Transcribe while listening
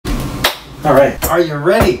All right, are you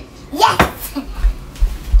ready? Yes!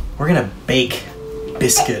 We're gonna bake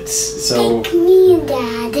biscuits. So. Bake me,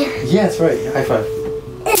 Dad. Yeah, that's right. High five.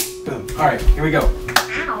 Boom. All right, here we go.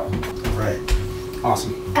 Ow. All right.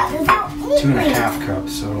 Awesome. Got this out. 2.5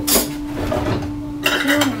 cups,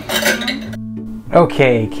 so.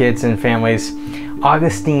 Okay, kids and families,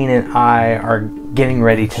 Augustine and I are getting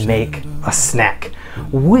ready to make a snack.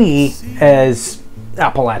 We, as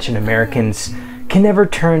Appalachian Americans, can never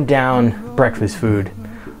turn down breakfast food,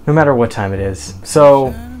 no matter what time it is.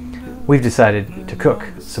 So we've decided to cook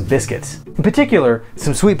some biscuits. In particular,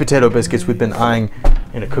 some sweet potato biscuits we've been eyeing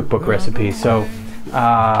in a cookbook recipe. So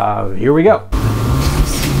here we go.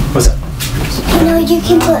 What's that? You know, you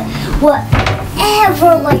can put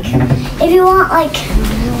whatever, like, if you want, like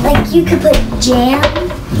you could put jam.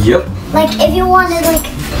 Yep. Like, if you wanted, like,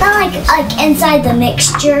 not like inside the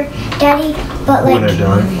mixture, Daddy, but like. When they're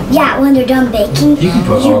done? Yeah, when they're done baking. You can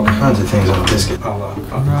put all kinds of things on a biscuit. I'll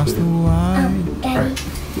Daddy.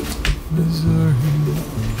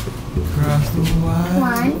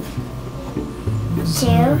 One,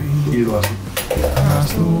 two. You love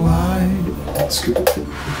Scoop. 3.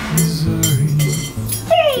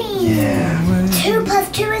 Yeah. 2 plus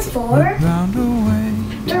 2 is 4.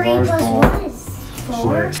 3 plus 1 is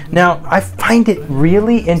 4. Now, I find it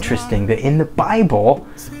really interesting that in the Bible,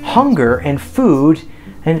 hunger and food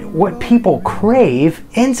and what people crave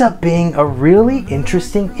ends up being a really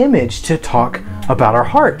interesting image to talk about our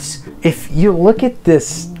hearts. If you look at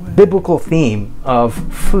this biblical theme of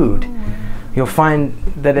food, you'll find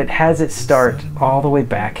that it has its start all the way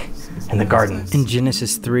back in the garden. In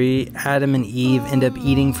Genesis 3, Adam and Eve end up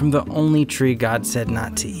eating from the only tree God said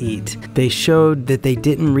not to eat. They showed that they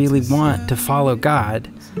didn't really want to follow God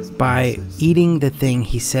by eating the thing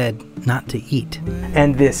he said not to eat.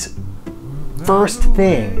 And this first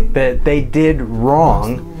thing that they did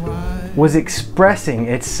wrong was expressing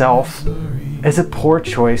itself as a poor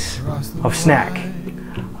choice of snack,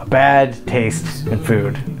 a bad taste in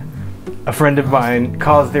food. A friend of mine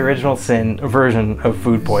calls the original sin a version of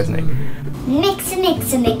food poisoning. Mix and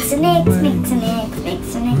mix and mix and mix, mix and mix,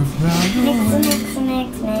 mix and mix, mix and mix and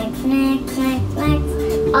mix, mix, mix, mix,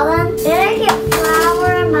 mix. All done? Did I get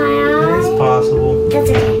flour in my eye? It's possible. That's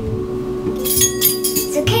okay.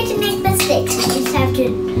 It's okay to make mistakes. You just have to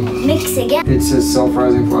mix again. It says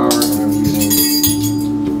self-rising flour, and I'm using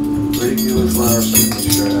regular flour, so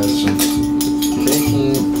mixture has some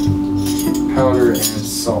baking powder and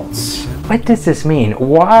salts. What does this mean?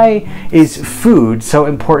 Why is food so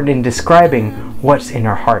important in describing what's in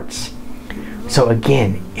our hearts? So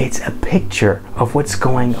again, it's a picture of what's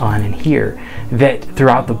going on in here that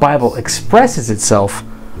throughout the Bible expresses itself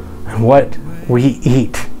in what we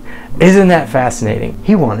eat. Isn't that fascinating?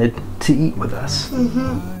 He wanted to eat with us.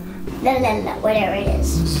 Whatever it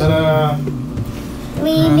is. Ta-da!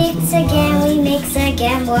 We mix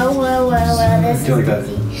again, whoa, whoa, whoa, whoa, this Do is like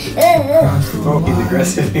easy. Oh, he's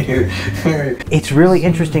aggressive here. Alright. It's really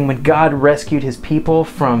interesting when God rescued his people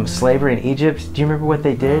from slavery in Egypt. Do you remember what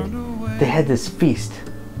they did? They had this feast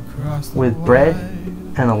with bread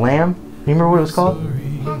and a lamb. Do you remember what it was called?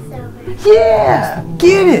 Passover. Yeah!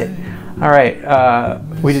 Get it! Alright,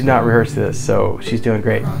 we did not rehearse this, so she's doing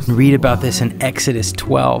great. Read about this in Exodus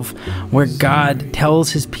 12, where God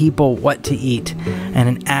tells his people what to eat, and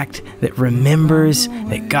an act that remembers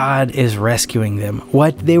that God is rescuing them.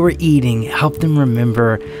 What they were eating helped them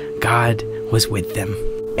remember God was with them.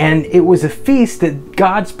 And it was a feast that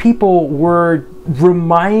God's people were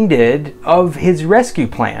reminded of his rescue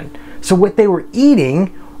plan. So what they were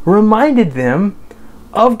eating reminded them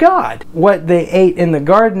of God. What they ate in the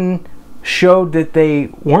garden showed that they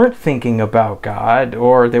weren't thinking about God,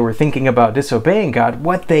 or they were thinking about disobeying God.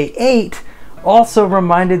 What they ate also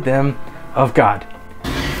reminded them of God.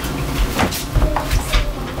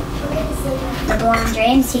 LeBron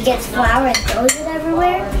James, he gets flour and throws it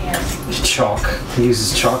everywhere. Chalk. He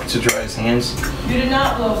uses chalk to dry his hands. You did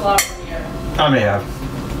not blow flour in here. I may have.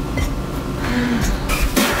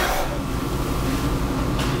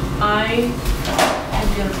 I am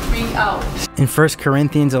gonna freak out. In 1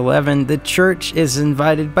 Corinthians 11, the church is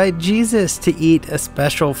invited by Jesus to eat a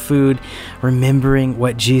special food, remembering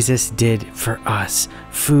what Jesus did for us.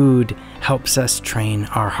 Food helps us train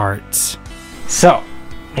our hearts. So,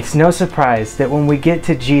 it's no surprise that when we get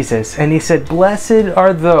to Jesus and he said, "Blessed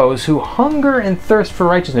are those who hunger and thirst for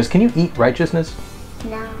righteousness." Can you eat righteousness?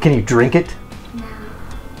 No. Can you drink it? No.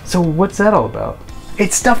 So what's that all about?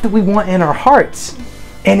 It's stuff that we want in our hearts.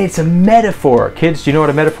 And it's a metaphor. Kids, do you know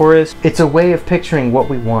what a metaphor is? It's a way of picturing what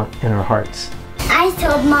we want in our hearts. I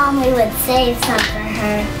told Mom we would save some for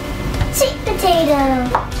her. Sweet potato.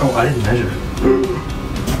 Oh, I didn't measure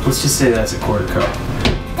it. Let's just say that's a quarter cup.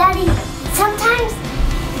 Daddy, sometimes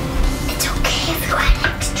it's okay if you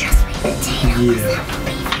add extra sweet potato. Yeah. That will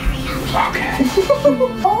be very yummy. Okay.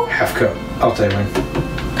 Oh. Half cup. I'll take one.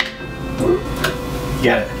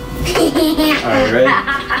 Got it. Alright, ready?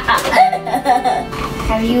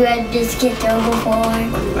 Have you had biscuit dough before?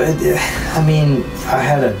 I mean, I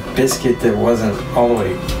had a biscuit that wasn't all the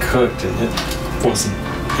way cooked, and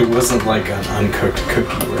it wasn't like an uncooked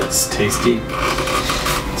cookie where it's tasty.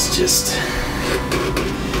 It's just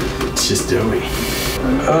doughy.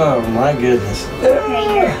 Oh my goodness.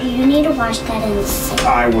 Okay, you need to wash that in the sink.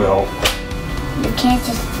 I will. You can't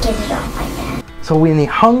just get it off like that. So in the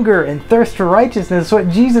hunger and thirst for righteousness, what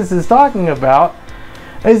Jesus is talking about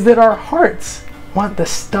is that our hearts want the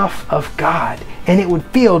stuff of God. And it would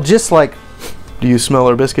feel just like, do you smell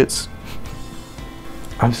our biscuits?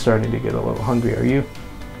 I'm starting to get a little hungry, are you?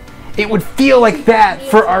 It would feel like that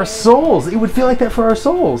for our souls. It would feel like that for our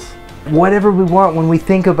souls. Whatever we want when we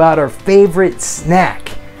think about our favorite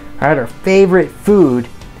snack, right, our favorite food,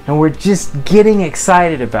 and we're just getting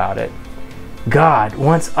excited about it. God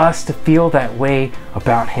wants us to feel that way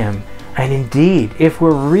about Him. And indeed, if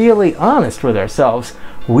we're really honest with ourselves,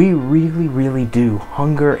 we really, really do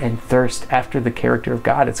hunger and thirst after the character of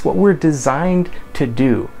God. It's what we're designed to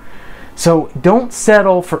do. So don't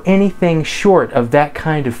settle for anything short of that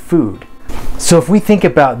kind of food. So if we think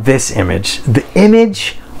about this image, the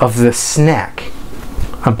image of the snack,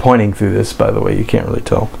 I'm pointing through this, by the way, you can't really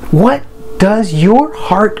tell. What does your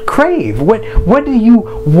heart crave? What do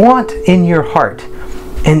you want in your heart?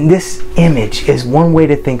 And this image is one way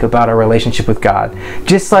to think about our relationship with God.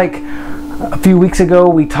 Just like a few weeks ago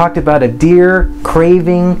we talked about a deer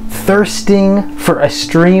craving, thirsting for a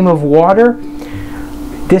stream of water.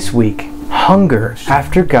 This week, hunger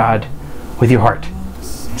after God with your heart.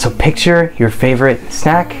 So picture your favorite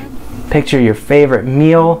snack, picture your favorite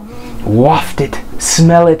meal, waft it,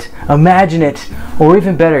 smell it, imagine it, or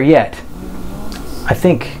even better yet, I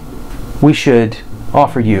think we should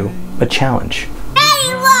offer you a challenge.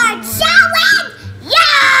 Challenge!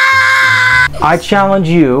 Yeah! I challenge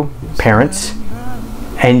you, parents,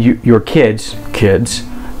 and your kids,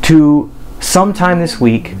 to sometime this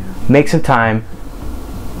week make some time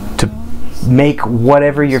to make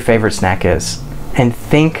whatever your favorite snack is and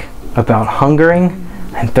think about hungering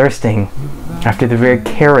and thirsting after the very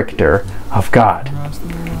character of God.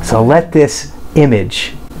 So let this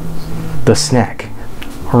image, the snack,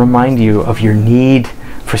 remind you of your need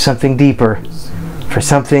for something deeper, for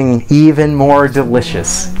something even more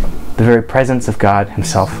delicious, the very presence of God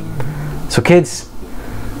Himself. So kids,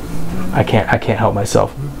 I can't help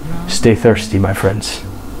myself. Stay thirsty, my friends.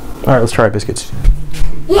 All right, let's try biscuits.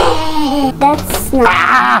 Yeah! That's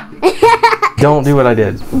not... Don't do what I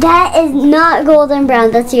did. That is not golden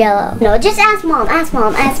brown, that's yellow. No, just ask Mom, ask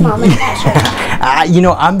Mom, ask Mom. You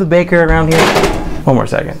know, I'm the baker around here. One more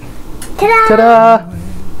second. Ta-da! Ta-da!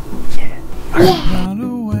 Gone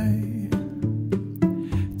away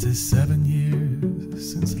to 7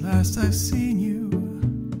 years since last I've seen you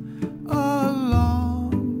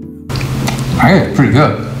along. Alright, pretty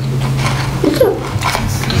good.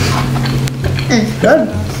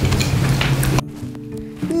 Good.